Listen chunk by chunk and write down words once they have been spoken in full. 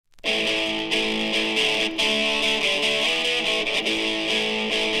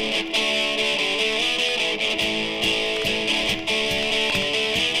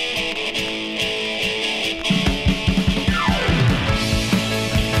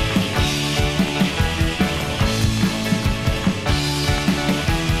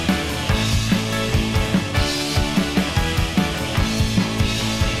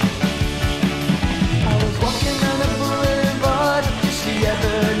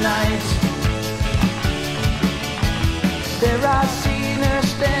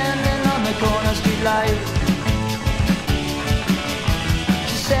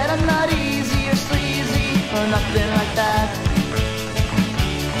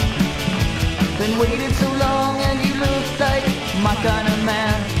Been waiting so long and you look like my kind of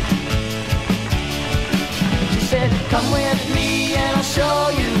man. She said, come with me and I'll show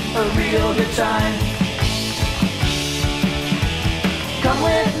you a real good time. Come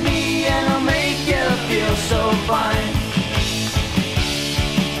with me and I'll make you feel so fine.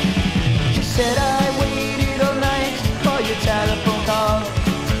 She said, I waited all night for your telephone call.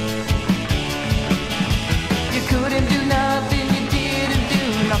 You couldn't do nothing, you didn't do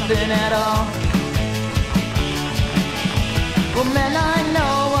nothing at all. Well, man, I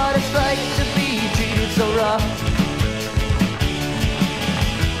know what it's like to be treated so rough.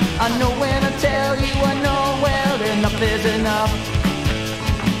 I know when I tell you, I know, well, enough is enough.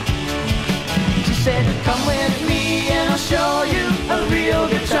 She said, come with me and I'll show you a real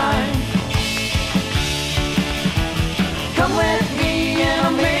good time. Come with me and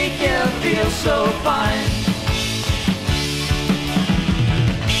I'll make you feel so fine.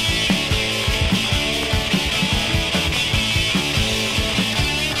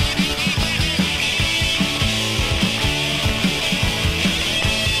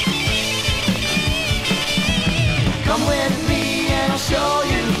 Come with me and I'll show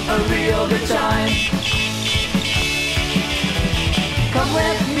you a real good time. Come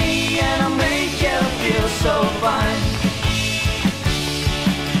with me and I'll make you feel so fine.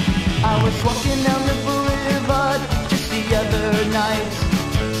 I was walking down the boulevard just the other night.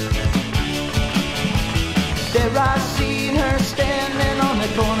 There I seen her standing on the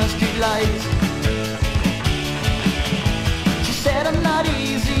corner street light. She said, I'm not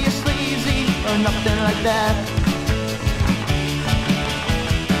easy or sleazy or nothing like that.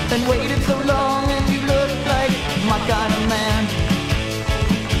 Been waiting so long and you look like my kind of man.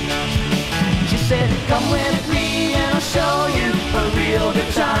 She said, come with me and I'll show you a real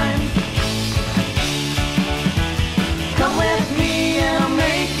good time. Come with me and I'll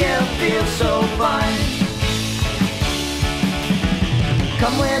make you feel so fine.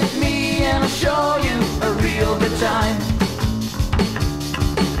 Come with me and I'll show you a real good time.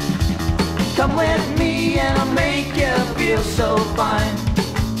 Come with me and I'll make you feel so fine.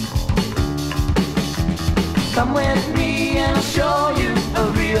 Come with me and I'll show you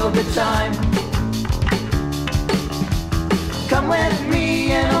a real good time. Come with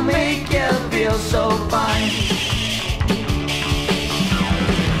me and I'll make you feel so fine.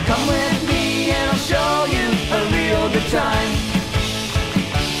 Come with me and I'll show you a real good time.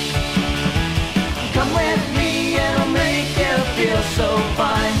 Come with me and I'll make you feel so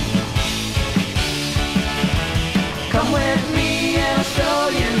fine. Come with me and I'll show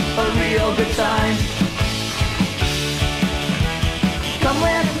you a real good time. Come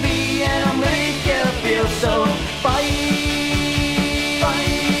with me and I'll make you feel so fine.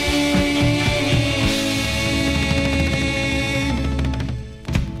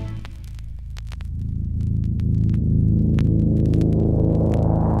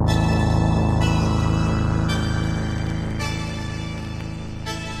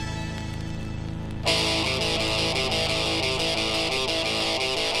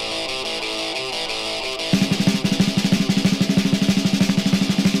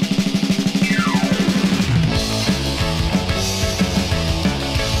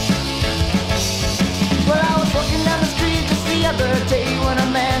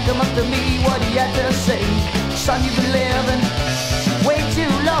 To me, what he had to say, son, you've been living way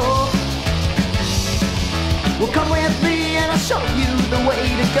too low. Well, come with me and I'll show you the way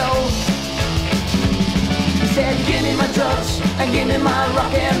to go. He said, give me my drugs and give me my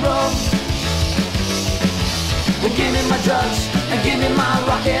rock and roll. Well, give me my drugs and give me my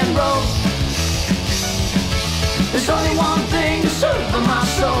rock and roll. There's only one thing to serve my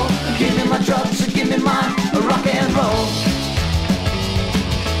soul. Give me my drugs and give me my rock and roll.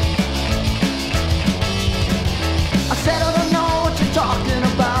 I said, I don't know what you're talking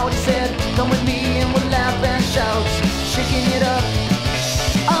about. He said, come with me and we'll laugh and shout, shaking it up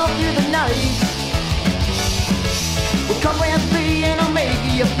all through the night. Well, come with me and I'll make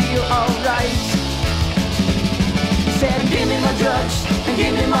you feel alright. He said, give me my drugs and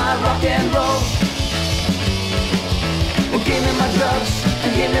give me my rock and roll. Well, give me my drugs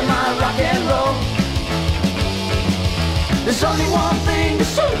and give me my rock and roll. There's only one thing to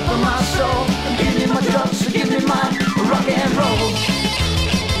serve for my soul. Give me my drugs and give me my rock and roll.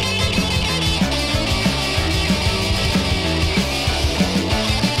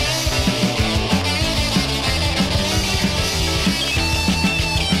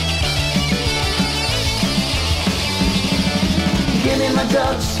 Give me my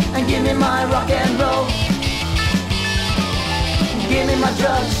drugs and give me my rock and roll. Give me my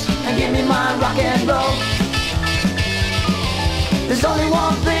drugs and give me my rock and roll. There's only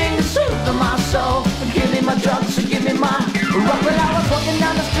one thing to soothe my soul. Give me my drugs, give me my rock. Well, I was walking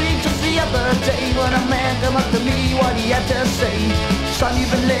down the street just the other day when a man came up to me, what he had to say. Son,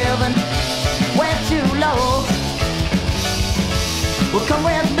 you've been living way too low. Well, come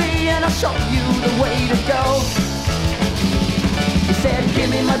with me and I'll show you the way to go. He said, give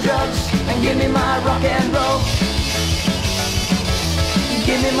me my drugs and give me my rock and roll.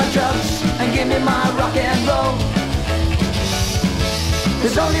 Give me my drugs and give me my rock and roll.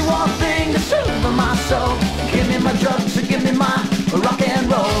 There's only one thing to soothe my soul. Give me my drugs and give me my rock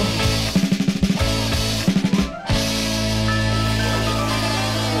and roll.